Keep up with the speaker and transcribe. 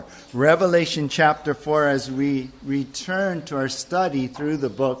Revelation chapter 4, as we return to our study through the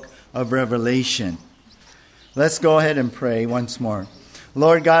book of Revelation. Let's go ahead and pray once more.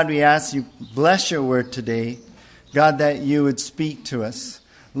 Lord God, we ask you, bless your word today. God, that you would speak to us.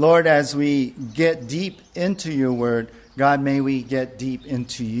 Lord, as we get deep into your word, God, may we get deep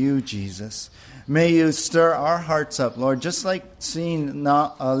into you, Jesus. May you stir our hearts up, Lord. Just like seeing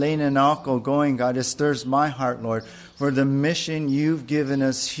Lane and Nako going, God, it stirs my heart, Lord, for the mission you've given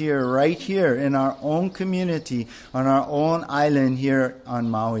us here, right here in our own community, on our own island here on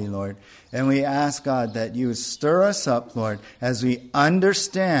Maui, Lord. And we ask, God, that you stir us up, Lord, as we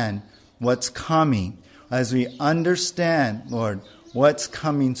understand what's coming, as we understand, Lord, what's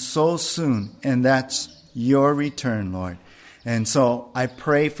coming so soon, and that's your return, Lord. And so I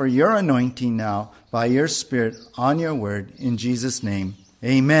pray for your anointing now by your Spirit on your word in Jesus' name.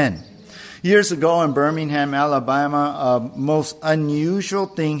 Amen. Years ago in Birmingham, Alabama, a most unusual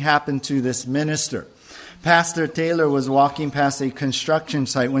thing happened to this minister. Pastor Taylor was walking past a construction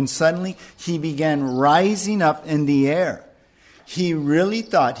site when suddenly he began rising up in the air. He really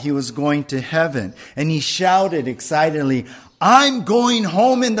thought he was going to heaven, and he shouted excitedly, "I'm going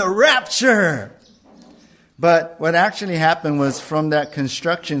home in the rapture!" But what actually happened was from that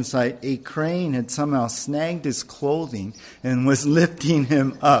construction site, a crane had somehow snagged his clothing and was lifting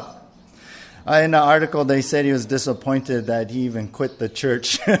him up. In the article, they said he was disappointed that he even quit the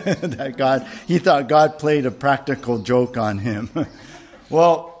church, he thought God played a practical joke on him.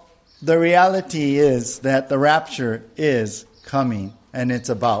 Well, the reality is that the rapture is coming, and it's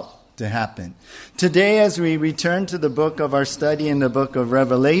about to happen. Today, as we return to the book of our study in the book of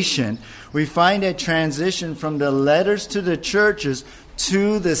Revelation, we find a transition from the letters to the churches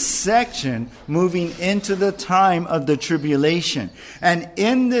to the section moving into the time of the tribulation. And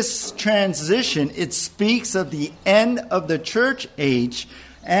in this transition, it speaks of the end of the church age,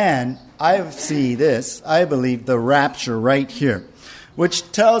 and I believe, the rapture right here,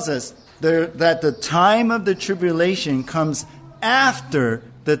 which tells us that the time of the tribulation comes after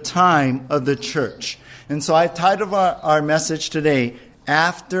the time of the church. And so I titled our message today,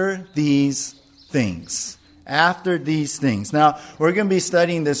 After These Things. After these things. Now, we're going to be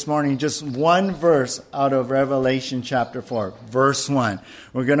studying this morning just one verse out of Revelation chapter 4, verse 1.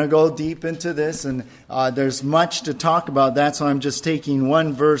 We're going to go deep into this, and there's much to talk about. That's why I'm just taking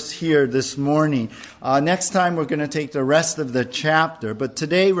one verse here this morning. Next time, we're going to take the rest of the chapter. But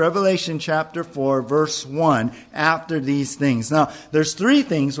today, Revelation chapter 4, verse 1, after these things. Now, there's three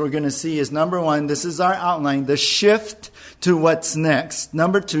things we're going to see. Is number one, this is our outline, the shift to what's next.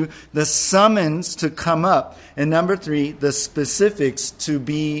 Number two, the summons to come up. And number three, the specifics to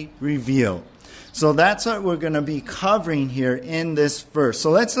be revealed. So that's what we're going to be covering here in this verse. So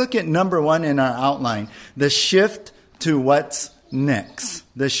let's look at number one in our outline, the shift to what's next.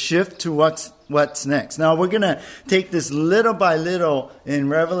 The shift to what's next. Now we're going to take this little by little in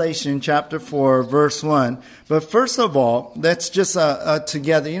Revelation chapter 4, verse 1. But first of all, let's just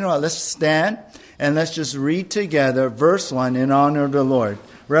together, let's stand. And let's just read together verse 1 in honor of the Lord.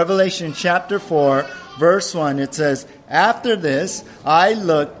 Revelation chapter 4, verse 1, it says, "After this I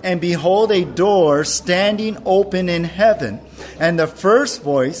looked, and behold a door standing open in heaven. And the first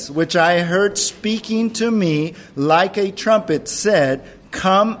voice which I heard speaking to me like a trumpet said,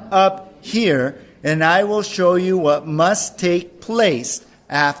 'Come up here, and I will show you what must take place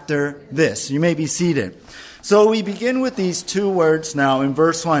after this.'" You may be seated. So we begin with these two words now in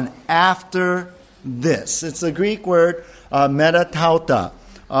verse 1, after this. It's the Greek word metatauta.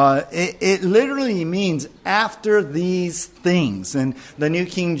 It literally means after these things. And the New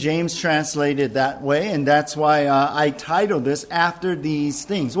King James translated that way, and that's why I titled this, After These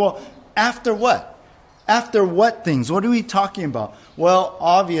Things. Well, after what? After what things? What are we talking about? Well,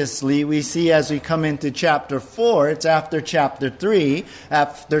 obviously, we see as we come into chapter 4, it's after chapter 3,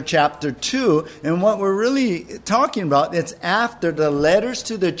 after chapter 2. And what we're really talking about, it's after the letters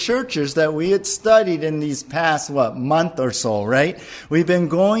to the churches that we had studied in these past, month or so, right? We've been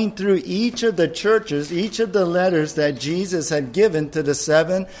going through each of the churches, each of the letters that Jesus had given to the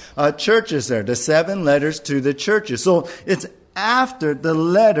seven churches there, the seven letters to the churches. So it's after the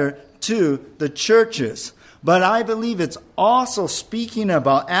letter to the churches. But I believe it's also speaking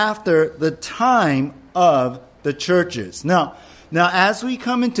about after the time of the churches. Now as we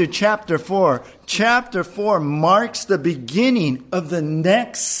come into chapter 4 marks the beginning of the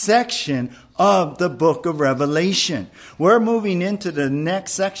next section of the book of Revelation. We're moving into the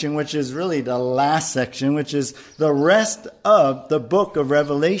next section, which is really the last section, which is the rest of the book of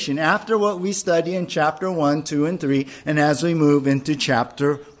Revelation, after what we study in chapter 1, 2, and 3, and as we move into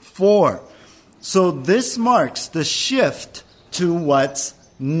chapter 4. So this marks the shift to what's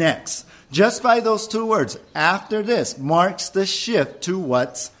next. Just by those two words, after this, marks the shift to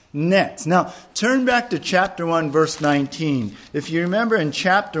what's next. Now, turn back to chapter 1, verse 19. If you remember in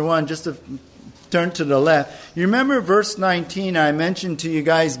chapter 1, just to turn to the left, you remember verse 19, I mentioned to you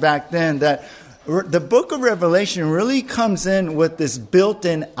guys back then that the book of Revelation really comes in with this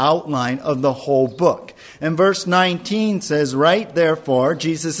built-in outline of the whole book. And verse 19 says, "Write therefore,"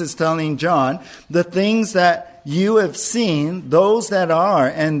 Jesus is telling John, "the things that you have seen, those that are,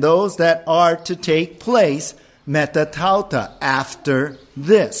 and those that are to take place, metatauta, after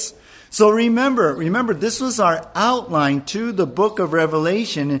this." So remember, this was our outline to the book of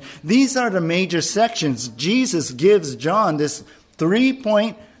Revelation. And these are the major sections. Jesus gives John this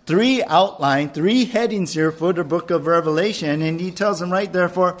 3 outline, 3 headings here for the book of Revelation. And he tells him right there,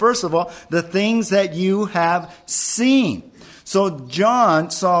 first of all, the things that you have seen. So John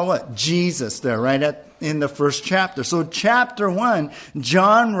saw what? Jesus there, right in the first chapter. So chapter 1,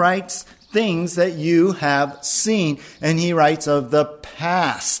 John writes things that you have seen. And he writes of the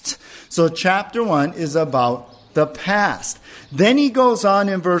past. So chapter 1 is about the past. Then he goes on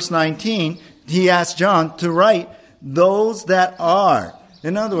in verse 19. He asks John to write those that are.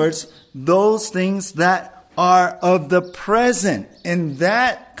 In other words, those things that are of the present. And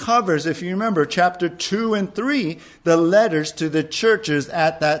that covers, if you remember, chapter 2 and 3, the letters to the churches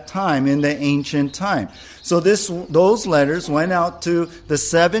at that time, in the ancient time. So those letters went out to the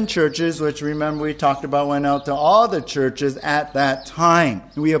 7 churches, which remember we talked about went out to all the churches at that time.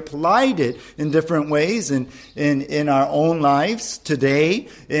 We applied it in different ways in our own lives today,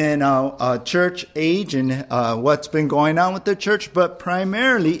 in our church age, and what's been going on with the church. But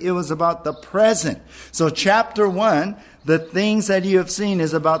primarily it was about the present. So chapter 1, the things that you have seen,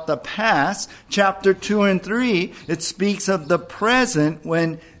 is about the past. Chapter 2 and 3, it speaks of the present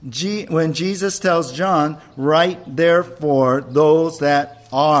when Jesus tells John, "Write therefore those that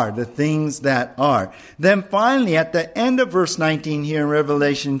are," the things that are. Then finally, at the end of verse 19 here in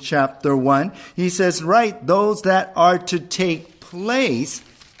Revelation chapter 1, he says, "Write those that are to take place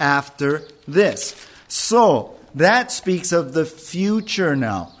after this." So that speaks of the future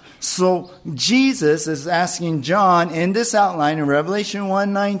now. So Jesus is asking John in this outline in Revelation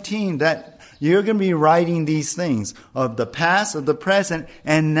 1:19 that you're going to be writing these things of the past, of the present,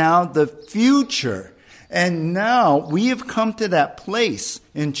 and now the future. And now we have come to that place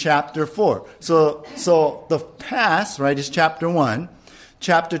in chapter 4. So the past, right, is chapter 1.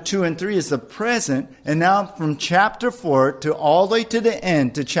 Chapter 2 and 3 is the present. And now from chapter 4 to all the way to the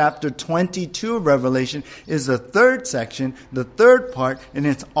end, to chapter 22 of Revelation, is the third section, the third part, and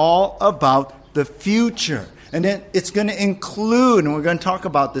it's all about the future. And then it's going to include, and we're going to talk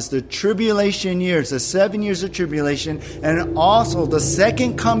about this, the tribulation years, the 7 years of tribulation, and also the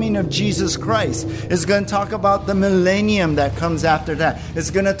second coming of Jesus Christ. It's going to talk about the millennium that comes after that. It's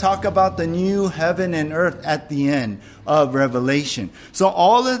going to talk about the new heaven and earth at the end of Revelation. So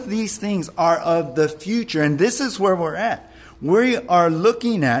all of these things are of the future, and this is where we're at. We are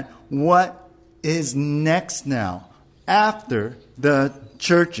looking at what is next now, after the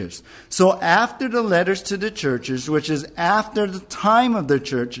churches. So after the letters to the churches, which is after the time of the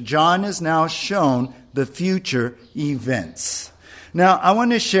church, John is now shown the future events. Now, I want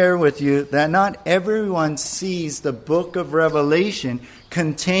to share with you that not everyone sees the book of Revelation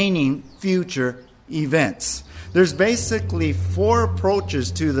containing future events. There's basically 4 approaches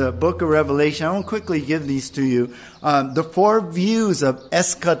to the book of Revelation. I want to quickly give these to you. The 4 views of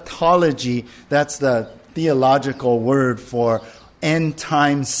eschatology, that's the theological word for end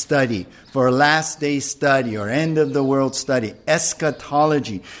time study, for last day study or end of the world study,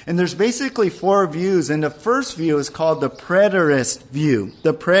 eschatology. And there's basically 4 views, and the first view is called the preterist view.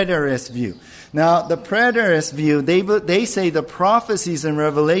 The preterist view. Now, the preterist view, they say the prophecies in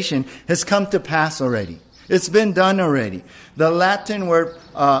Revelation has come to pass already. It's been done already. The Latin word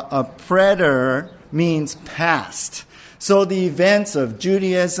preter means past. So the events of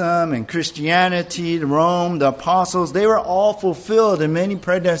Judaism and Christianity, Rome, the apostles, they were all fulfilled, and many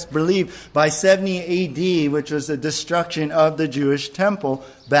preterists believe, by 70 AD, which was the destruction of the Jewish temple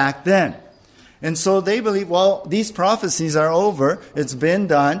back then. And so they believe, well, these prophecies are over. It's been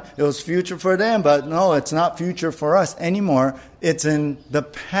done. It was future for them, but no, it's not future for us anymore. It's in the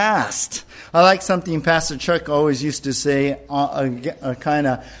past. I like something Pastor Chuck always used to say, kind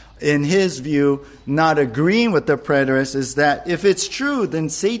of in his view, not agreeing with the preterists, is that if it's true, then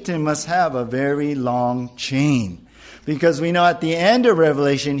Satan must have a very long chain. Because we know at the end of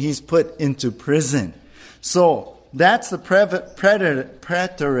Revelation, he's put into prison. So that's the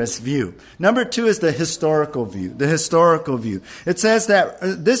preterist view. Number 2 is the historical view. The historical view. It says that,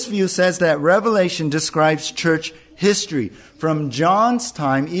 this view says that Revelation describes church history from John's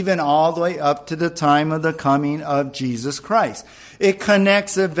time even all the way up to the time of the coming of Jesus Christ. It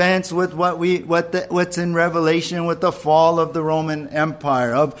connects events with what's in Revelation with the fall of the Roman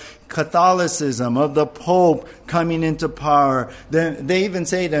Empire, of Catholicism, of the Pope coming into power. They even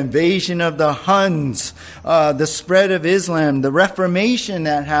say the invasion of the Huns, the spread of Islam, the Reformation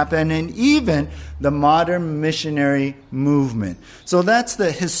that happened, and even the modern missionary movement. So that's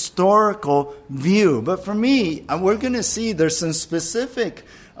the historical view. But for me, we're going to see there's some specific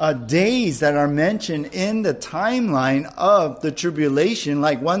days that are mentioned in the timeline of the tribulation,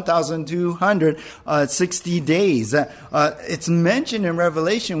 like 1,260 days. It's mentioned in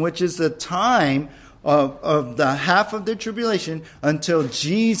Revelation, which is the time of the half of the tribulation until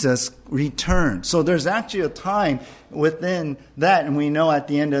Jesus returns. So there's actually a time within that, and we know at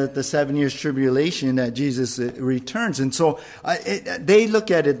the end of the 7 years tribulation that Jesus returns. And so they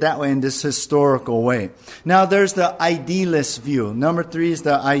look at it that way, in this historical way. Now there's the idealist view. Number 3 is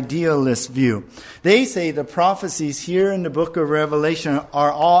the idealist view. They say the prophecies here in the book of Revelation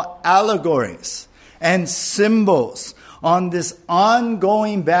are all allegories and symbols on this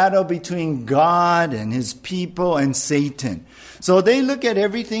ongoing battle between God and his people and Satan. So they look at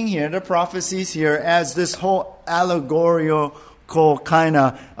everything here, the prophecies here, as this whole allegorical kind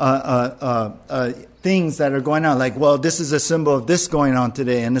of things that are going on. Like, well, this is a symbol of this going on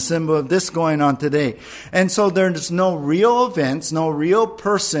today and a symbol of this going on today. And so there's no real events, no real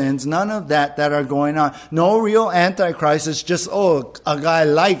persons, none of that are going on. No real Antichrist. It's just, a guy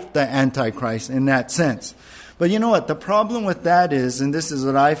like the Antichrist in that sense. But you know what? The problem with that is, and this is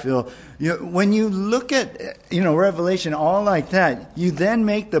what I feel, when you look at Revelation all like that, you then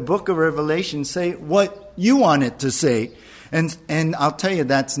make the book of Revelation say what you want it to say. And I'll tell you,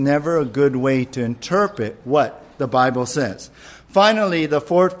 that's never a good way to interpret what the Bible says. Finally, the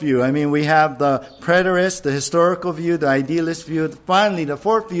fourth view. We have the preterist, the historical view, the idealist view. Finally, the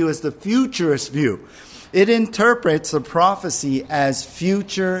fourth view is the futurist view. It interprets the prophecy as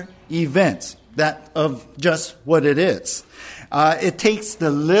future events. That of just what it is. It takes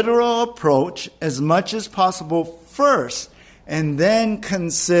the literal approach as much as possible first, and then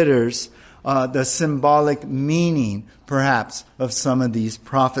considers the symbolic meaning, perhaps, of some of these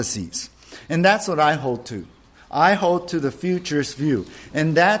prophecies. And that's what I hold to. I hold to the futurist view.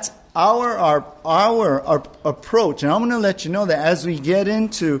 And that's our approach. And I'm going to let you know that as we get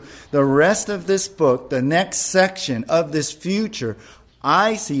into the rest of this book, the next section of this future,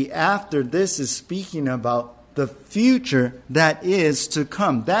 I see after this is speaking about the future that is to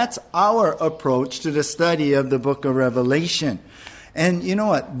come. That's our approach to the study of the book of Revelation. And you know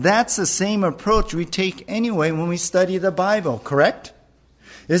what? That's the same approach we take anyway when we study the Bible, correct?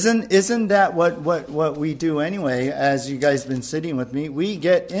 Isn't that what we do anyway? As you guys have been sitting with me, we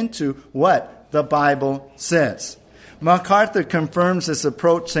get into what the Bible says. MacArthur confirms this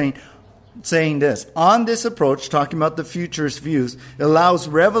approach, saying this: on this approach, talking about the futurist views, allows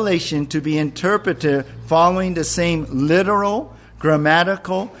Revelation to be interpreted following the same literal,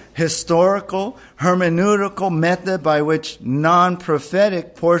 grammatical, historical, hermeneutical method by which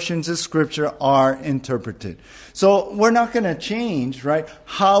non-prophetic portions of Scripture are interpreted. So we're not going to change, right,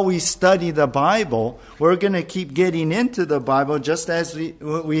 how we study the Bible. We're going to keep getting into the Bible just as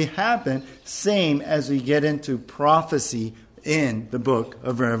we have been, same as we get into prophecy in the book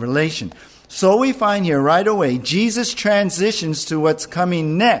of Revelation. So we find here right away, Jesus transitions to what's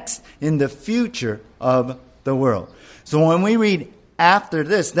coming next in the future of the world. So when we read after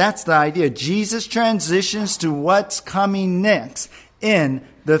this, that's the idea. Jesus transitions to what's coming next in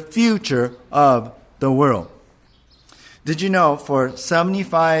the future of the world. Did you know for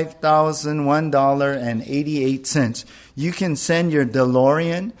 $75,001.88, you can send your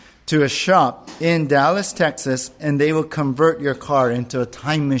DeLorean to a shop in Dallas, Texas, and they will convert your car into a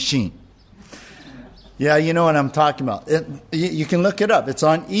time machine? Yeah, you know what I'm talking about. You can look it up. It's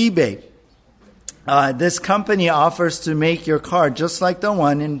on eBay. This company offers to make your car just like the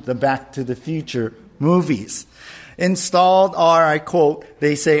one in the Back to the Future movies. Installed are, I quote,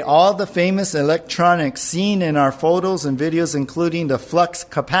 they say, all the famous electronics seen in our photos and videos, including the flux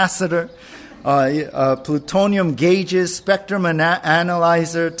capacitor, plutonium gauges, spectrum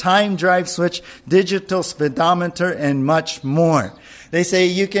analyzer, time drive switch, digital speedometer, and much more. They say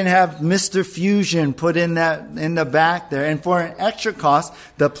you can have Mr. Fusion put in the back there, and for an extra cost,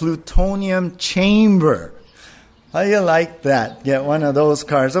 the plutonium chamber. How do you like that? Get one of those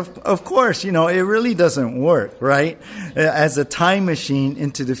cars. Of course, it really doesn't work, right? As a time machine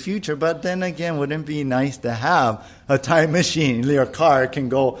into the future. But then again, wouldn't it be nice to have a time machine? Your car can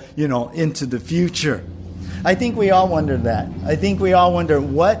go, into the future. I think we all wonder that. I think we all wonder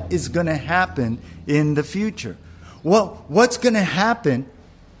what is going to happen in the future. Well, what's going to happen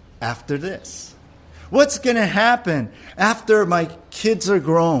after this? What's going to happen after my kids are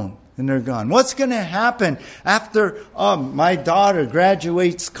grown and they're gone? What's going to happen after my daughter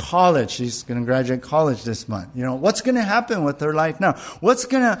graduates college? She's going to graduate college this month. What's going to happen with her life now? What's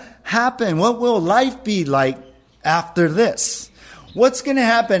going to happen? What will life be like after this? What's going to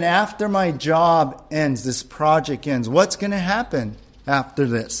happen after my job ends, this project ends? What's going to happen after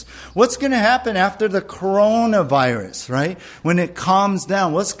this? What's going to happen after the coronavirus, right? When it calms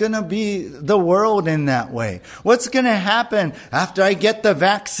down, what's going to be the world in that way? What's going to happen after I get the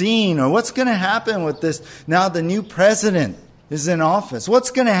vaccine? Or what's going to happen with this? Now the new president is in office.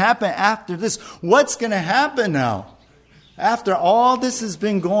 What's going to happen after this? What's going to happen now after all this has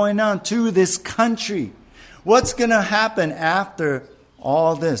been going on to this country? What's going to happen after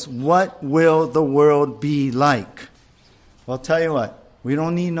all this? What will the world be like? Well, I'll tell you what. We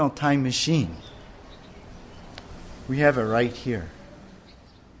don't need no time machine. We have it right here.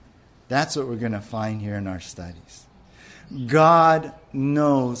 That's what we're going to find here in our studies. God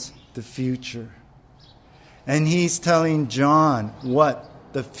knows the future. And He's telling John what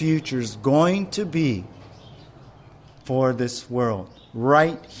the future is going to be for this world.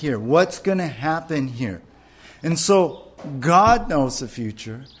 Right here. What's going to happen here? And so God knows the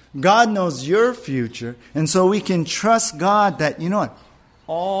future. God knows your future. And so we can trust God that,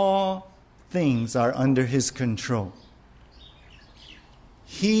 all things are under His control.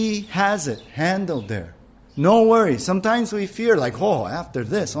 He has it handled there. No worry. Sometimes we fear after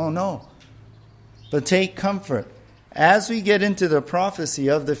this, no. But take comfort. As we get into the prophecy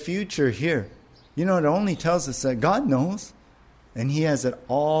of the future here, it only tells us that God knows. And He has it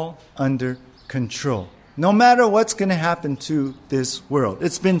all under control. No matter what's going to happen to this world.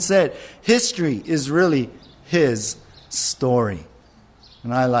 It's been said, history is really His story.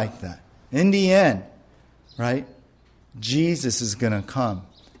 And I like that. In the end, right, Jesus is going to come.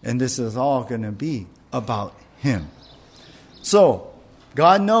 And this is all going to be about Him. So,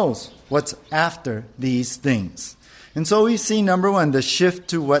 God knows what's after these things. And so we see, number one, the shift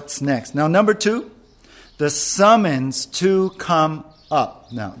to what's next. Now, number two, the summons to come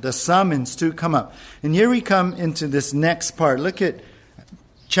up. Now, the summons to come up. And here we come into this next part. Look at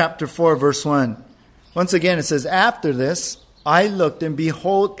chapter 4, verse 1. Once again, it says, after this, I looked, and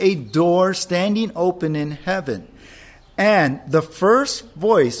behold, a door standing open in heaven. And the first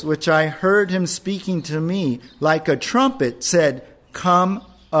voice which I heard Him speaking to me like a trumpet said, come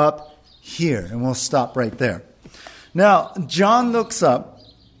up here. And we'll stop right there. Now, John looks up,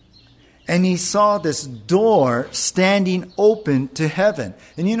 and he saw this door standing open to heaven.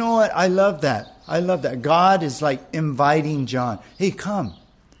 And you know what? I love that. I love that. God is inviting John. Hey, come.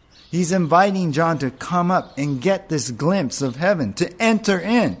 He's inviting John to come up and get this glimpse of heaven, to enter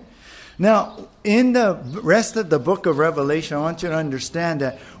in. Now, in the rest of the book of Revelation, I want you to understand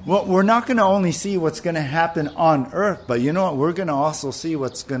that we're not going to only see what's going to happen on earth, but you know what? We're going to also see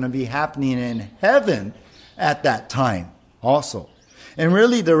what's going to be happening in heaven at that time also. And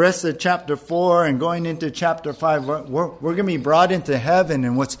really the rest of chapter 4 and going into chapter 5, we're going to be brought into heaven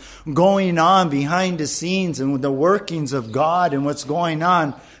and what's going on behind the scenes and the workings of God and what's going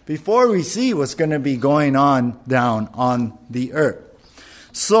on before we see what's going to be going on down on the earth.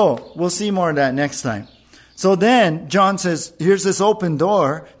 So we'll see more of that next time. So then John says, here's this open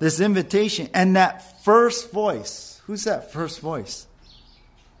door, this invitation, and that first voice. Who's that first voice?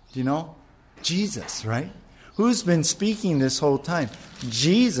 Do you know? Jesus, right? Who's been speaking this whole time?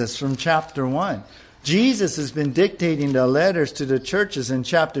 Jesus from chapter 1. Jesus has been dictating the letters to the churches in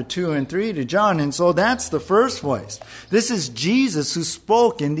chapter 2 and 3 to John. And so that's the first voice. This is Jesus who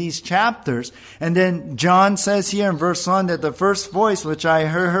spoke in these chapters. And then John says here in verse 1 that the first voice which I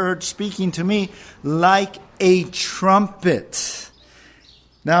heard speaking to me like a trumpet.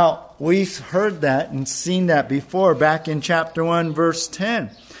 Now, we've heard that and seen that before back in chapter 1, verse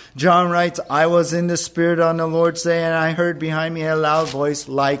 10. John writes, I was in the Spirit on the Lord's day, and I heard behind me a loud voice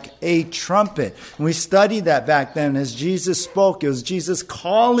like a trumpet. And we studied that back then as Jesus spoke. It was Jesus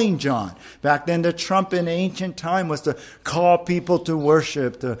calling John. Back then, the trumpet in ancient time was to call people to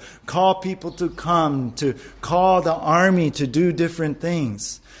worship, to call people to come, to call the army to do different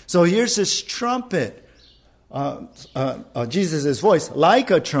things. So here's this trumpet. Jesus' voice,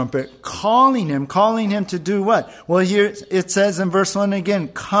 like a trumpet, calling him to do what? Well, here it says in verse 1 again,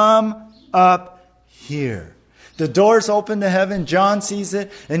 come up here. The doors open to heaven. John sees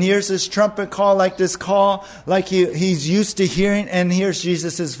it, and here's this trumpet call, like this call, like he's used to hearing, and here's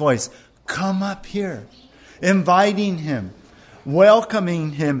Jesus' voice. Come up here. Inviting him,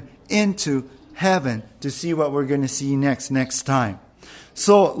 welcoming him into heaven to see what we're going to see next time.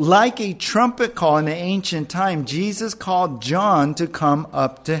 So like a trumpet call in the ancient time, Jesus called John to come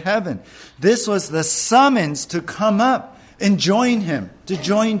up to heaven. This was the summons to come up and join him, to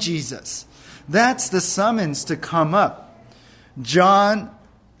join Jesus. That's the summons to come up. John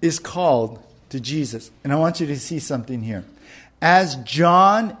is called to Jesus. And I want you to see something here. As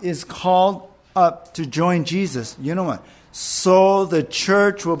John is called up to join Jesus, you know what? So the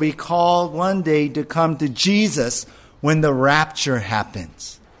church will be called one day to come to Jesus when the rapture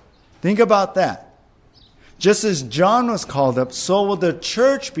happens. Think about that. Just as John was called up, so will the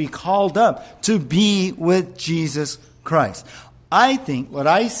church be called up to be with Jesus Christ. I think what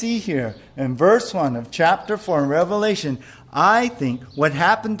I see here in verse 1 of chapter 4 in Revelation, I think what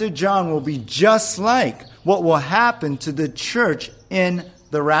happened to John will be just like what will happen to the church in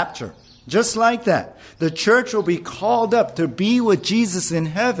the rapture. Just like that. The church will be called up to be with Jesus in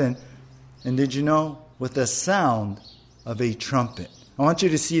heaven. And did you know? With the sound of a trumpet. I want you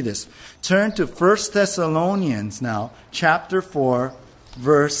to see this. Turn to 1 Thessalonians now, chapter 4,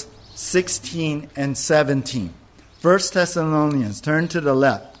 verse 16 and 17. 1 Thessalonians, turn to the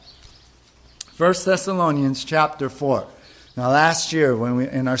left. 1 Thessalonians chapter 4. Now last year, when we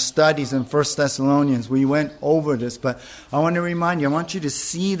in our studies in 1 Thessalonians, we went over this, but I want to remind you, I want you to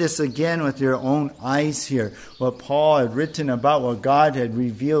see this again with your own eyes here, what Paul had written about, what God had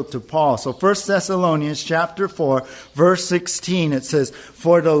revealed to Paul. So 1 Thessalonians chapter 4, verse 16, it says,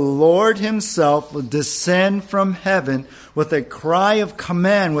 "For the Lord himself will descend from heaven with a cry of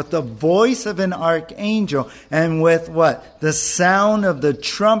command, with the voice of an archangel, and with what? The sound of the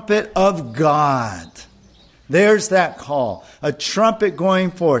trumpet of God." There's that call. A trumpet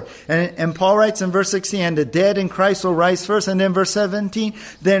going forth. And Paul writes in verse 16, "And the dead in Christ will rise first." And then verse 17,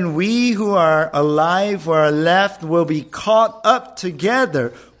 "Then we who are alive or are left will be caught up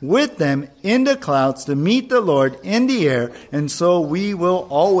together with them in the clouds to meet the Lord in the air. And so we will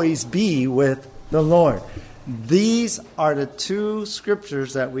always be with the Lord." These are the two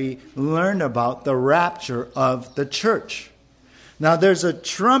scriptures that we learned about the rapture of the church. Now there's a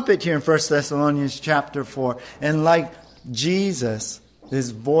trumpet here in 1 Thessalonians chapter 4. And like Jesus, his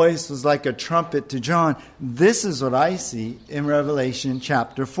voice was like a trumpet to John. This is what I see in Revelation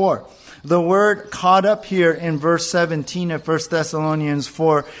chapter 4. The word caught up here in verse 17 of 1 Thessalonians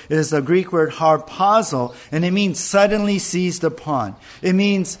 4 is the Greek word harpazo. And it means suddenly seized upon. It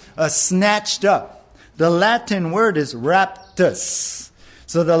means snatched up. The Latin word is raptus.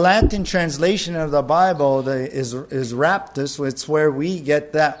 So the Latin translation of the Bible is raptus. It's where we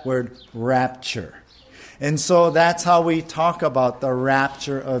get that word rapture. And so that's how we talk about the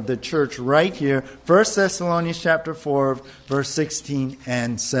rapture of the church right here. 1 Thessalonians chapter 4, verse 16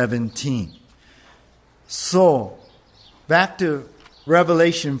 and 17. So, back to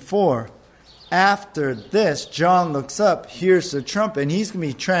Revelation 4. After this, John looks up, hears the trumpet, and he's going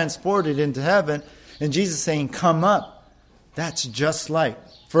to be transported into heaven. And Jesus is saying, "Come up." That's just like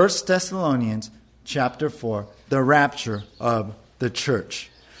 1 Thessalonians chapter 4, the rapture of the church.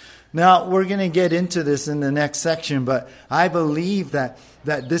 Now, we're going to get into this in the next section, but I believe that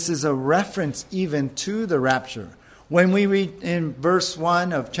this is a reference even to the rapture. When we read in verse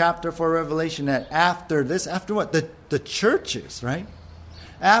 1 of chapter 4 Revelation that after this, after what? The churches, right?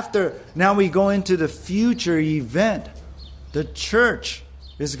 After, now we go into the future event. The church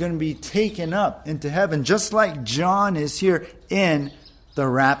is going to be taken up into heaven, just like John is here in the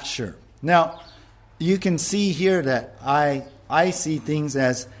rapture. Now, you can see here that I see things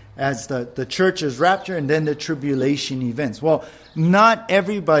as the church's rapture and then the tribulation events. Well, not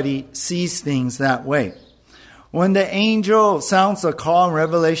everybody sees things that way. When the angel sounds the call in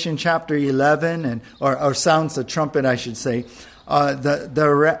Revelation chapter 11, or sounds the trumpet, I should say,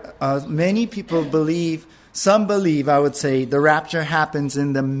 many people believe, some believe, I would say, the rapture happens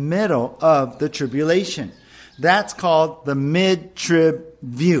in the middle of the tribulation. That's called the mid-trib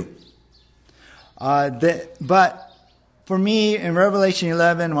view. But for me, in Revelation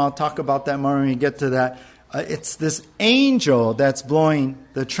 11, and I'll talk about that more when we get to that, it's this angel that's blowing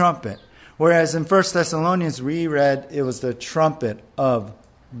the trumpet. Whereas in 1 Thessalonians, we read it was the trumpet of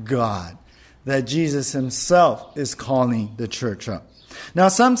God, that Jesus himself is calling the church up. Now,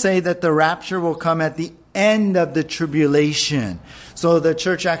 some say that the rapture will come at the end of the tribulation. So the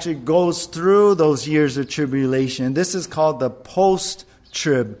church actually goes through those years of tribulation. This is called the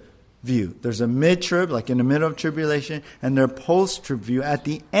post-trib view. There's a mid-trib, like in the middle of tribulation, and there's post-trib view at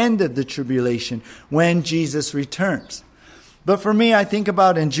the end of the tribulation when Jesus returns. But for me, I think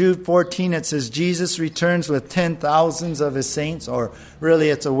about in Jude 14, it says Jesus returns with 10,000s of his saints, or really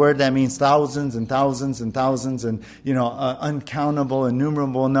it's a word that means thousands and thousands and thousands and, uncountable,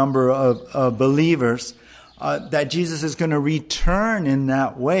 innumerable number of believers. that Jesus is going to return in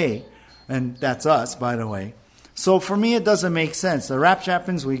that way. And that's us, by the way. So for me, it doesn't make sense. The rapture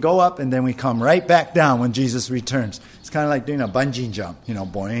happens, we go up, and then we come right back down when Jesus returns. It's kind of like doing a bungee jump,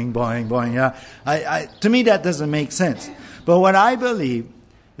 boing, boing, boing. Yeah. To me, that doesn't make sense. But what I believe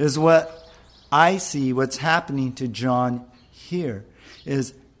is what I see, what's happening to John here,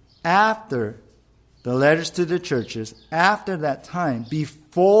 is after the letters to the churches, after that time,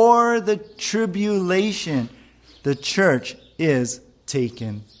 before the tribulation, the church is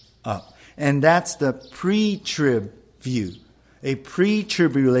taken up. And that's the pre-trib view, a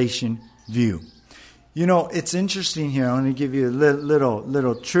pre-tribulation view. It's interesting here. I want to give you a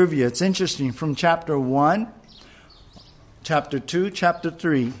little trivia. It's interesting from chapter 1, chapter 2, chapter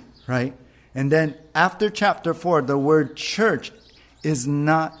 3, right? And then after chapter 4, the word church is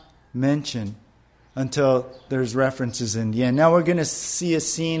not mentioned until there's references in the end. Now we're going to see a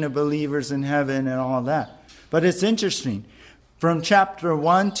scene of believers in heaven and all that. But it's interesting. From chapter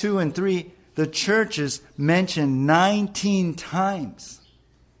 1, 2, and 3, the church is mentioned 19 times.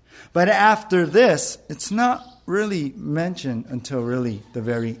 But after this, it's not really mentioned until really the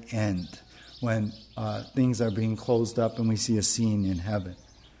very end, when things are being closed up and we see a scene in heaven.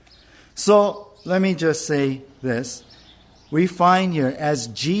 So let me just say this. We find here, as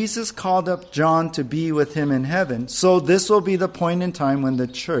Jesus called up John to be with him in heaven, so this will be the point in time when the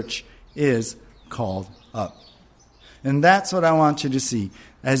church is called up. And that's what I want you to see.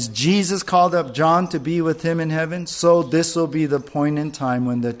 As Jesus called up John to be with him in heaven, so this will be the point in time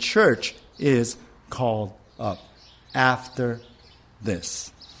when the church is called up. After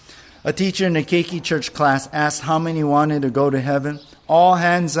this. A teacher in the Keiki church class asked how many wanted to go to heaven. All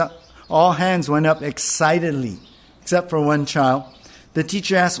hands went up excitedly, except for one child. The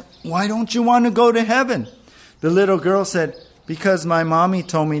teacher asked, "Why don't you want to go to heaven?" The little girl said, "Because my mommy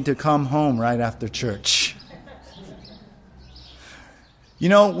told me to come home right after church."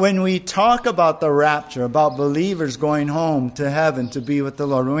 When we talk about the rapture, about believers going home to heaven to be with the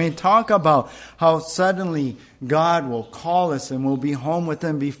Lord, when we talk about how suddenly God will call us and we'll be home with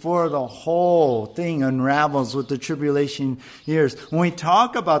Him before the whole thing unravels with the tribulation years, when we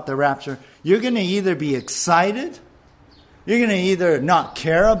talk about the rapture, you're going to either be excited, you're going to either not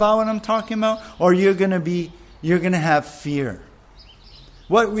care about what I'm talking about, or you're going to have fear.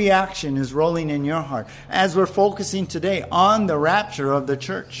 What reaction is rolling in your heart as we're focusing today on the rapture of the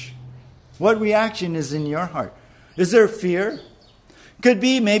church? What reaction is in your heart? Is there fear? Could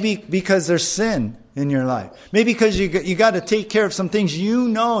be maybe because there's sin in your life. Maybe because you got to take care of some things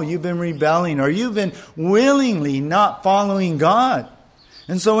you've been rebelling or you've been willingly not following God.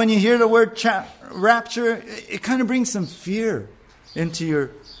 And so when you hear the word rapture, it kind of brings some fear into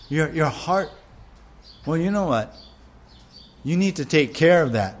your heart. Well, you know what? You need to take care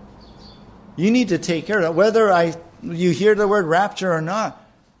of that. You need to take care of that. Whether you hear the word rapture or not,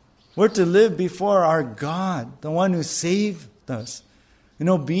 we're to live before our God, the one who saved us, in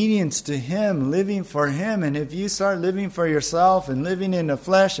obedience to Him, living for Him. And if you start living for yourself and living in the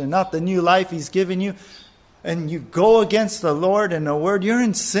flesh and not the new life He's given you, and you go against the Lord and the Word, you're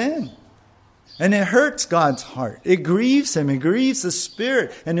in sin. And it hurts God's heart. It grieves Him. It grieves the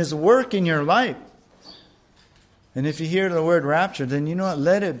Spirit and His work in your life. And if you hear the word rapture, then you know what?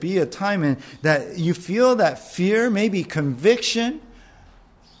 Let it be a time that you feel that fear, maybe conviction.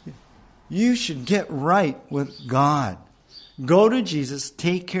 You should get right with God. Go to Jesus.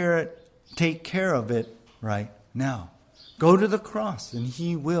 Take care of it right now. Go to the cross and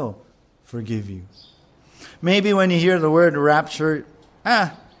He will forgive you. Maybe when you hear the word rapture,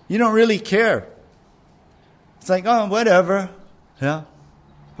 you don't really care. It's like, oh, whatever. Yeah.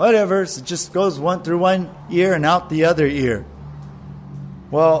 Whatever, it just goes through one ear and out the other ear.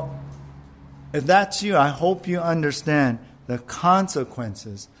 Well, if that's you, I hope you understand the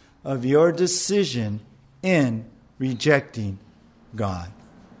consequences of your decision in rejecting God.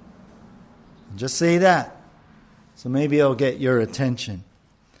 Just say that. So maybe it'll get your attention.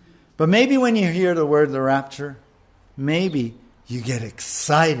 But maybe when you hear the word the rapture, maybe you get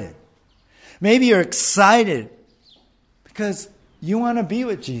excited. Maybe you're excited because you want to be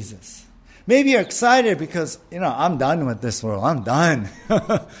with Jesus. Maybe you're excited because, I'm done with this world. I'm done.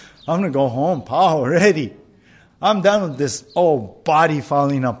 I'm going to go home, Paul, already. I'm done with this old body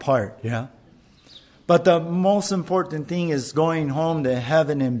falling apart. Yeah. But the most important thing is going home to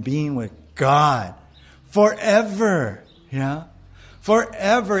heaven and being with God forever. Yeah.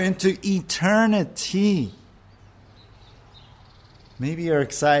 Forever into eternity. Maybe you're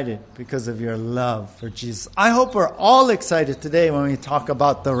excited because of your love for Jesus. I hope we're all excited today when we talk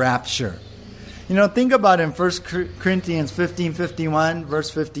about the rapture. Think about in 1 Corinthians 15:51, verse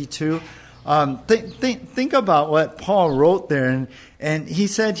 52. Think about what Paul wrote there. And he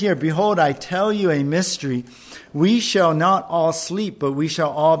said here, "Behold, I tell you a mystery. We shall not all sleep, but we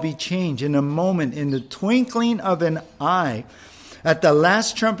shall all be changed in a moment, in the twinkling of an eye. At the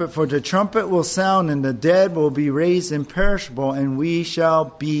last trumpet, for the trumpet will sound, and the dead will be raised imperishable, and we shall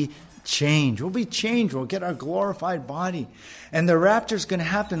be changed." We'll be changed. We'll get our glorified body. And the rapture is going to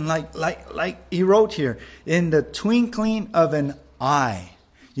happen like he wrote here, in the twinkling of an eye.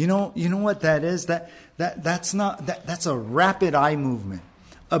 You know what that is? That's a rapid eye movement.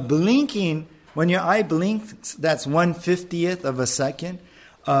 A blinking, when your eye blinks, that's 1/50th of a second.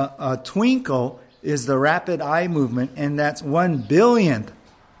 A twinkle is the rapid eye movement, and that's 1/1000th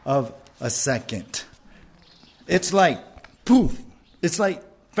of a second. It's like poof. It's like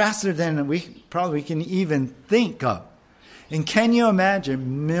faster than we probably can even think of. And can you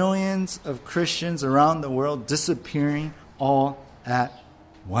imagine millions of Christians around the world disappearing all at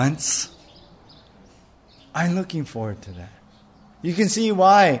once? I'm looking forward to that. You can see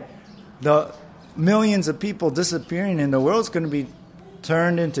why the millions of people disappearing in the world is going to be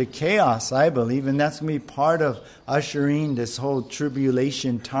turned into chaos, I believe, and that's going to be part of ushering this whole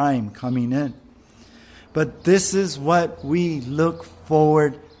tribulation time coming in. But this is what we look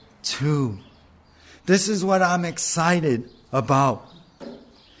forward to. This is what I'm excited about.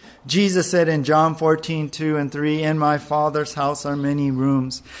 Jesus said in John 14:2-3, "In my Father's house are many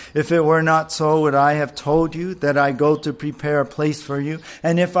rooms. If it were not so, would I have told you that I go to prepare a place for you?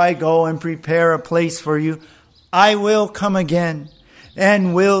 And if I go and prepare a place for you, I will come again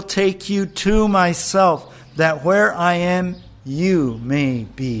and will take you to myself, that where I am, you may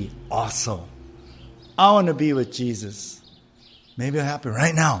be also." I want to be with Jesus. Maybe it'll happen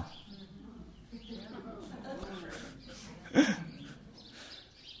right now.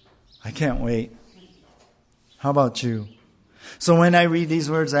 I can't wait. How about you? So when I read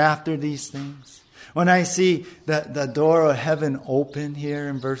these words, "after these things," when I see the door of heaven open here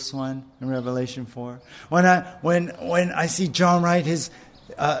in verse 1 in Revelation 4, when I see John write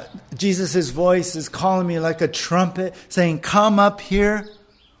Jesus' voice is calling me like a trumpet, saying, "Come up here."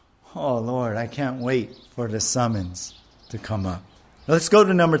 Oh Lord, I can't wait for the summons to come up. Let's go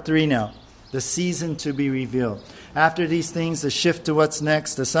to number 3 now. The season to be revealed. After these things, the shift to what's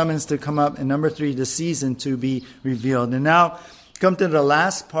next, the summons to come up, and number 3, the season to be revealed. And now, come to the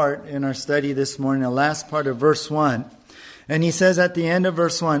last part in our study this morning, the last part of verse 1. And he says at the end of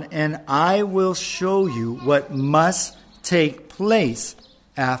verse 1, "And I will show you what must take place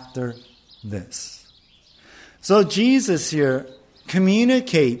after this." So Jesus here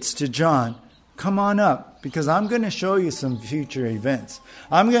communicates to John, come on up, because I'm going to show you some future events.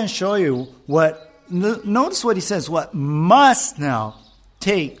 I'm going to show you notice what he says, what must now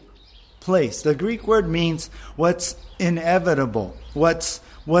take place. The Greek word means what's inevitable, what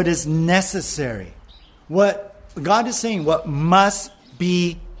is necessary. What God is saying, what must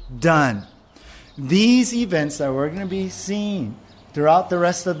be done. These events that we're going to be seeing throughout the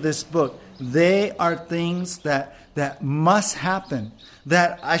rest of this book, they are things that must happen,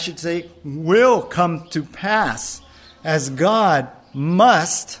 that I should say will come to pass, as God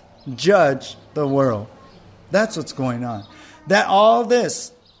must judge the world. That's what's going on. That all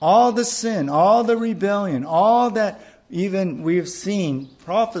this, all the sin, all the rebellion, all that even we've seen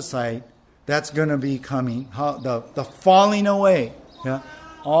prophesied, that's going to be coming. The falling away,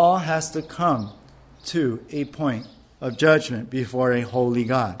 all has to come to a point of judgment before a holy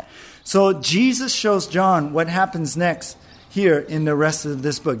God. So Jesus shows John what happens next here in the rest of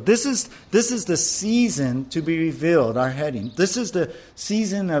this book. This is the season to be revealed, our heading. This is the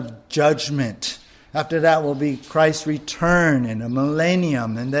season of judgment. After that will be Christ's return and a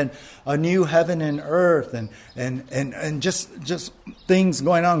millennium, and then a new heaven and earth, and just things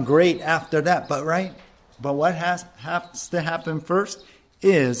going on great after that. But what has to happen first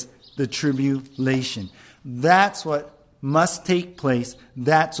is the tribulation. That's what must take place.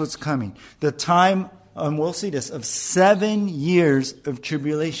 That's what's coming. The time, we'll see this, of 7 years of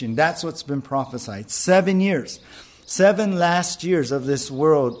tribulation. That's what's been prophesied. 7 years. 7 last years of this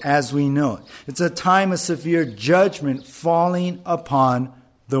world as we know it. It's a time of severe judgment falling upon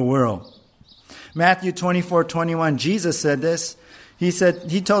the world. Matthew 24:21, Jesus said this.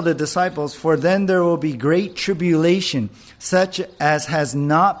 He told the disciples, "For then there will be great tribulation, such as has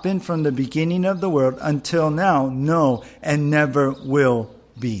not been from the beginning of the world until now, no, and never will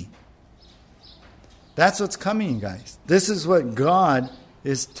be." That's what's coming, guys. This is what God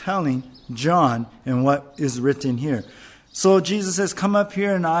is telling John and what is written here. So Jesus says, "Come up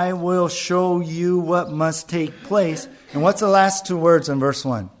here and I will show you what must take place." And what's the last 2 words in verse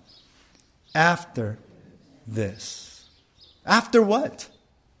 1? After this. After what?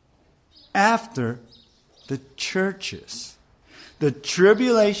 after the churches. The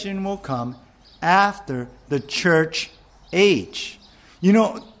tribulation will come after the church age. You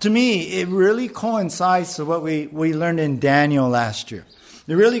know, to me, it really coincides to what we learned in Daniel last year.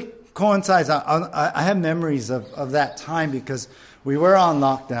 It really coincides. I have memories of that time because we were on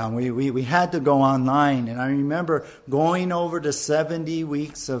lockdown. We had to go online. And I remember going over the 70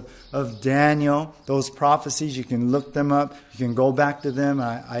 weeks of Daniel, those prophecies. You can look them up. You can go back to them.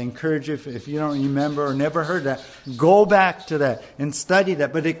 I encourage you, if you don't remember or never heard that, go back to that and study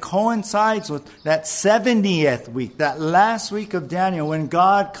that. But it coincides with that 70th week, that last week of Daniel, when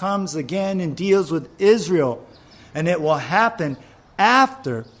God comes again and deals with Israel. And it will happen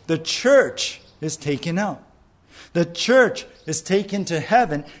after the church is taken out. The church is taken to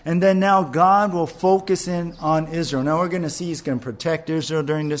heaven, and then now God will focus in on Israel. Now we're going to see He's going to protect Israel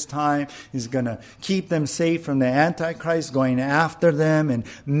during this time. He's going to keep them safe from the Antichrist going after them, and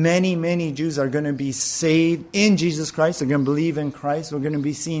many, many Jews are going to be saved in Jesus Christ. They're going to believe in Christ. We're going to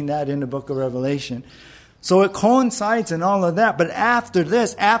be seeing that in the book of Revelation. So it coincides in all of that. But after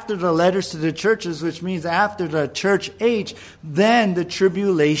this, after the letters to the churches, which means after the church age, then the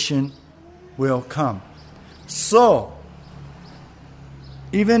tribulation will come. So,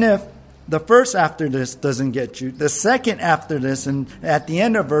 even if the first after this doesn't get you, the second after this, and at the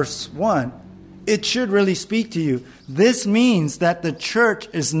end of verse 1, it should really speak to you. This means that the church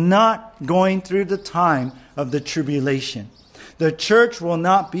is not going through the time of the tribulation. The church will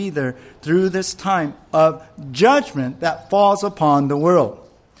not be there through this time of judgment that falls upon the world.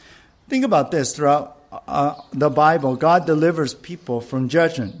 Think about this. Throughout the Bible, God delivers people from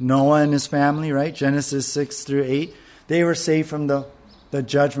judgment. Noah and his family, right? Genesis 6 through 8. They were saved from the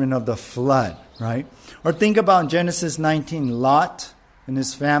judgment of the flood, right? Or think about Genesis 19, Lot and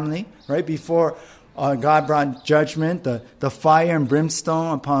his family, right? Before God brought judgment, the fire and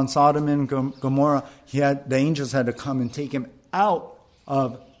brimstone upon Sodom and Gomorrah, the angels had to come and take him out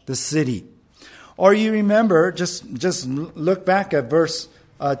of the city. Or you remember, just look back at verse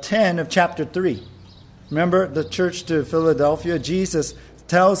 10 of chapter 3. Remember the church to Philadelphia? Jesus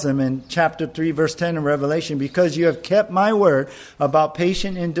tells them in chapter 3, verse 10 of Revelation, because you have kept my word about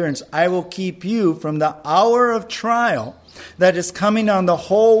patient endurance, I will keep you from the hour of trial that is coming on the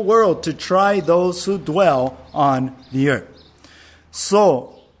whole world to try those who dwell on the earth.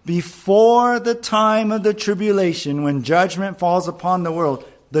 So, before the time of the tribulation, when judgment falls upon the world,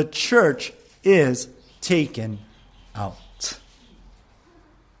 the church is taken out.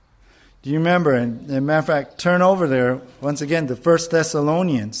 Do you remember? And as a matter of fact, turn over there once again to 1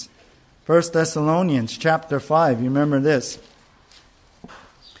 Thessalonians. 1 Thessalonians chapter 5. You remember this.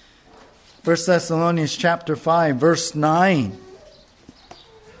 1 Thessalonians chapter 5, verse 9.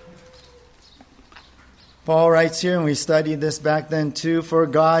 Paul writes here, and we studied this back then too, for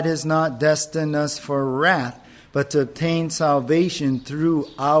God has not destined us for wrath, but to obtain salvation through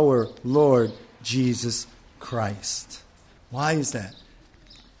our Lord Jesus Christ. Why is that?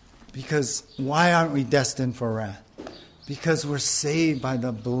 Because why aren't we destined for wrath? Because we're saved by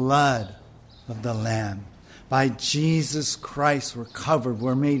the blood of the Lamb. By Jesus Christ, we're covered.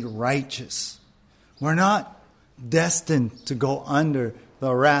 We're made righteous. We're not destined to go under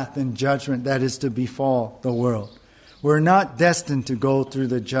the wrath and judgment that is to befall the world. We're not destined to go through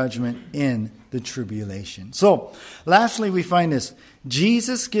the judgment in the tribulation. So, lastly, we find this.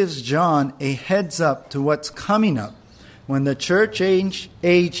 Jesus gives John a heads up to what's coming up when the church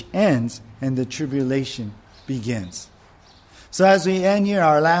age ends and the tribulation begins. So as we end here,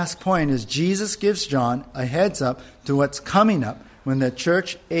 our last point is Jesus gives John a heads up to what's coming up when the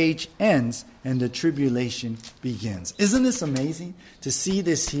church age ends and the tribulation begins. Isn't this amazing to see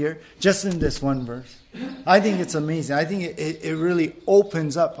this here, just in this one verse? I think it's amazing. I think it really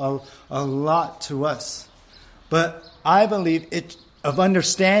opens up a lot to us. But I believe of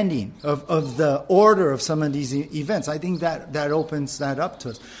understanding of the order of some of these events. I think that opens that up to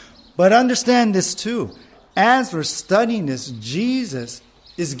us. But understand this too. As we're studying this, Jesus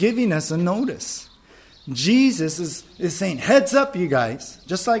is giving us a notice. Jesus is saying, heads up, you guys.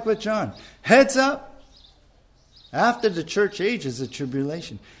 Just like with John. Heads up. After the church age is the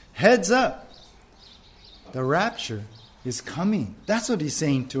tribulation. Heads up. The rapture is coming. That's what he's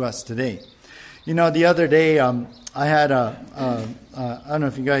saying to us today. You know, the other day, I had I don't know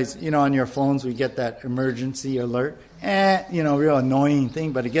if you guys, on your phones, we get that emergency alert. Real annoying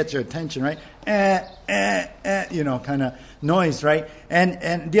thing, but it gets your attention, right? Kind of noise, right?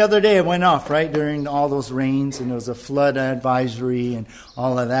 And the other day it went off, right? During all those rains, and there was a flood advisory and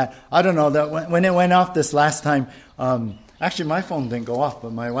all of that. I don't know, that when it went off this last time, Actually, my phone didn't go off,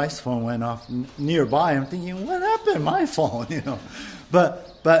 but my wife's phone went off nearby. I'm thinking, what happened to my phone?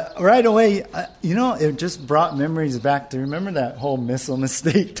 But right away, it just brought memories back to remember that whole missile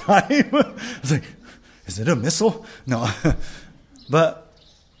mistake time. I was like, is it a missile? No. But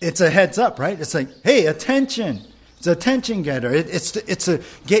it's a heads up, right? It's like, hey, attention. It's a attention getter. It's to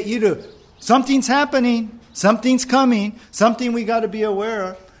get you to, something's happening. Something's coming. Something we got to be aware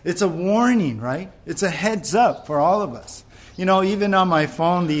of. It's a warning, right? It's a heads up for all of us. Even on my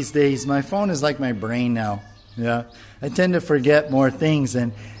phone these days, my phone is like my brain now. Yeah. I tend to forget more things.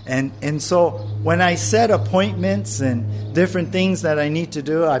 And so when I set appointments and different things that I need to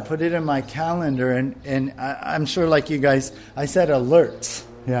do, I put it in my calendar. And I'm sure like you guys, I set alerts.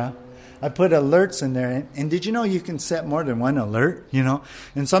 Yeah. I put alerts in there. And did you know you can set more than one alert?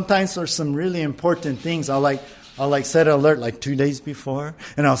 And sometimes for some really important things, I'll set an alert like 2 days before,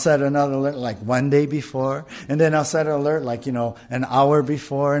 and I'll set another alert like 1 day before, and then I'll set an alert like, an hour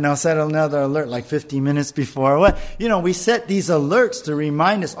before, and I'll set another alert like 50 minutes before. We set these alerts to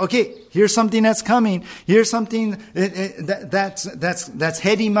remind us, okay, here's something that's coming. Here's something that's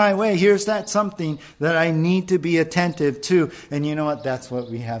heading my way. Here's that something that I need to be attentive to. And you know what? That's what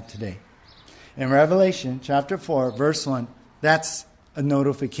we have today. In Revelation chapter 4, verse 1, that's a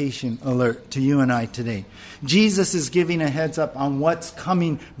notification alert to you and I today. Jesus is giving a heads up on what's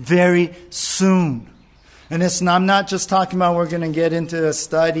coming very soon. And I'm not just talking about we're going to get into a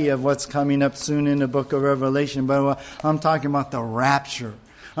study of what's coming up soon in the book of Revelation, but I'm talking about the rapture.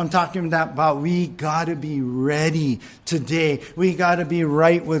 I'm talking about we got to be ready today. We got to be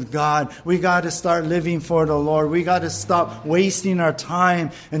right with God. We got to start living for the Lord. We got to stop wasting our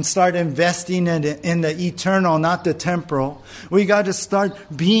time and start investing in the eternal, not the temporal. We got to start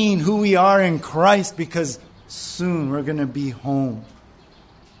being who we are in Christ because soon we're going to be home.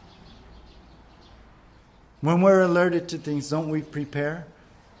 When we're alerted to things, don't we prepare?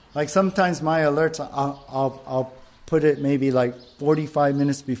 Like sometimes my alerts, I'll put it maybe like 45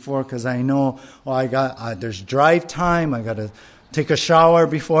 minutes before because I know, there's drive time. I got to take a shower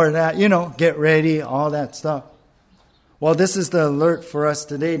before that, get ready, all that stuff. Well, this is the alert for us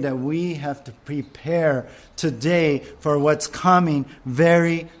today that we have to prepare today for what's coming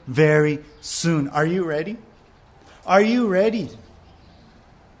very, very soon. Are you ready? Are you ready?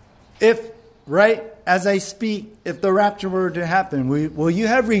 If, right as I speak, if the rapture were to happen, will you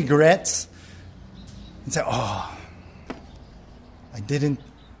have regrets? And say, I didn't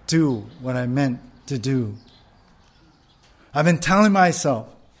do what I meant to do. I've been telling myself.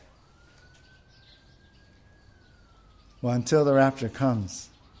 Well, until the rapture comes,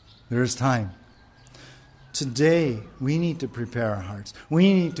 there is time. Today, we need to prepare our hearts.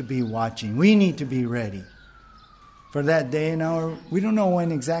 We need to be watching. We need to be ready for that day and hour. We don't know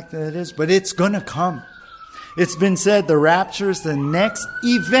when exactly it is, but it's going to come. It's been said the rapture is the next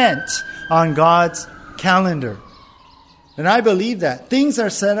event on God's calendar. And I believe that. Things are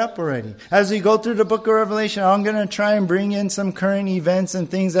set up already. As we go through the book of Revelation, I'm going to try and bring in some current events and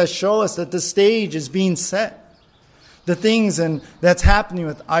things that show us that the stage is being set. The things that's happening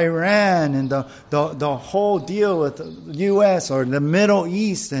with Iran and the whole deal with the U.S. or the Middle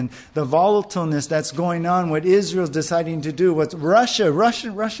East and the volatileness that's going on, what Israel's deciding to do, what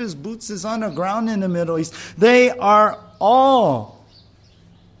Russia's boots is on the ground in the Middle East. They are all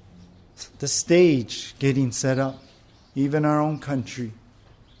the stage getting set up. Even our own country.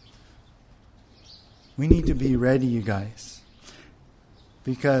 We need to be ready, you guys.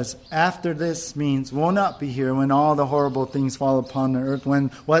 Because after this means we'll not be here when all the horrible things fall upon the earth. When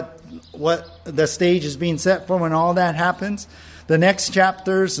what the stage is being set for, when all that happens. The next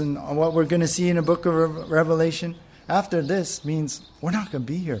chapters and what we're going to see in the book of Revelation. After this means we're not going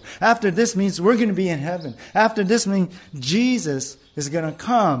to be here. After this means we're going to be in heaven. After this means Jesus is going to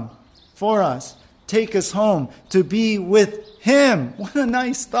come for us. Take us home to be with Him. What a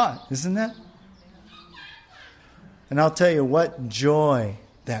nice thought, isn't that? And I'll tell you what joy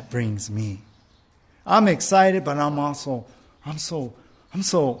that brings me. I'm excited, but I'm so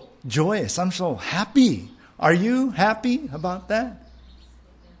joyous. I'm so happy. Are you happy about that?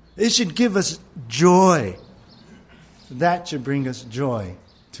 It should give us joy. That should bring us joy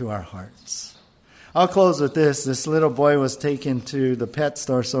to our hearts. I'll close with this. This little boy was taken to the pet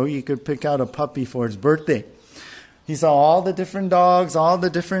store so he could pick out a puppy for his birthday. He saw all the different dogs, all the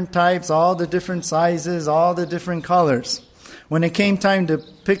different types, all the different sizes, all the different colors. When it came time to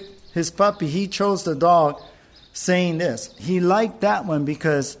pick his puppy, he chose the dog saying this. He liked that one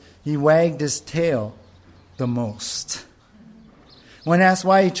because he wagged his tail the most. When asked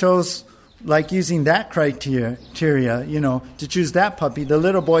why he chose, using that criteria, to choose that puppy, the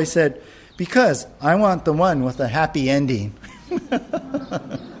little boy said, Because I want the one with a happy ending.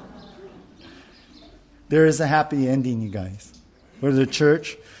 There is a happy ending, you guys. For the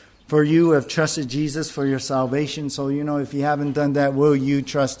church, for you who have trusted Jesus for your salvation. So, if you haven't done that, will you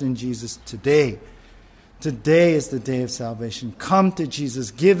trust in Jesus today? Today is the day of salvation. Come to Jesus.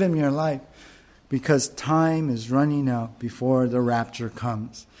 Give Him your life. Because time is running out before the rapture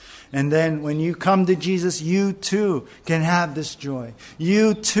comes. And then when you come to Jesus, you too can have this joy.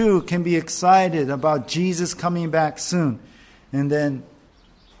 You too can be excited about Jesus coming back soon. And then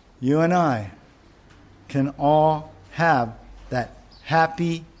you and I can all have that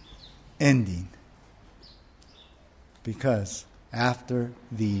happy ending. Because after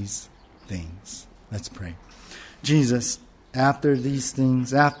these things, let's pray. Jesus, after these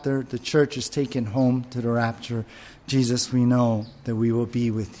things, after the church is taken home to the rapture, Jesus, we know that we will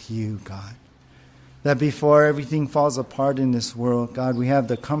be with you, God. That before everything falls apart in this world, God, we have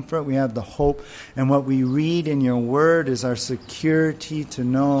the comfort, we have the hope, and what we read in your word is our security to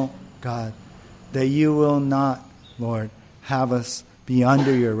know, God, that you will not, Lord, have us be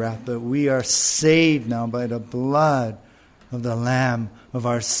under your wrath, but we are saved now by the blood of the Lamb, of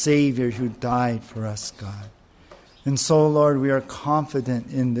our Savior who died for us, God. And so, Lord, we are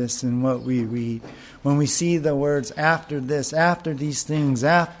confident in this, in what we read. When we see the words, after this, after these things,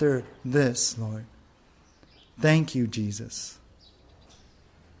 after this, Lord. Thank you, Jesus,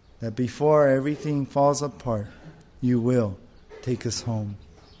 that before everything falls apart, you will take us home.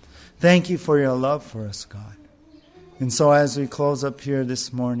 Thank you for your love for us, God. And so as we close up here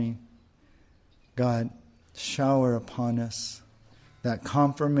this morning, God, shower upon us that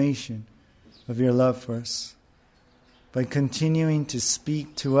confirmation of your love for us by continuing to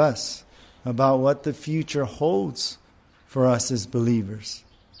speak to us about what the future holds for us as believers.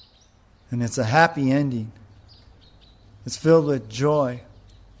 And it's a happy ending. It's filled with joy,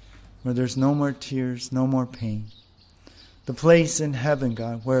 where there's no more tears, no more pain. The place in heaven,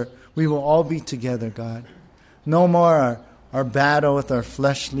 God, where we will all be together, God. No more our battle with our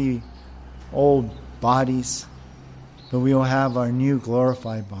fleshly old bodies, but we will have our new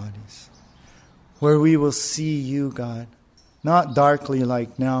glorified bodies, where we will see you, God, not darkly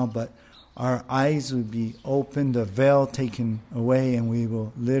like now, but our eyes will be opened, the veil taken away, and we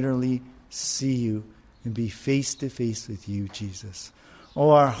will literally see you and be face to face with you, Jesus. Oh,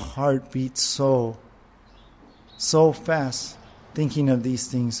 our heart beats so fast thinking of these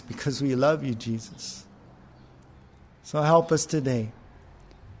things because we love you, Jesus. So help us today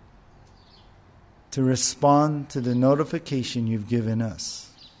to respond to the notification you've given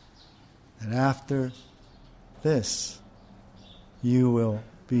us, that after this, you will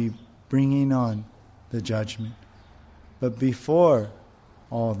be bringing on the judgment. But before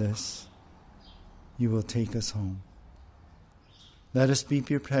all this, you will take us home. Let us be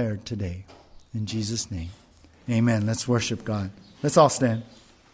prepared today. In Jesus' name, amen. Let's worship God. Let's all stand.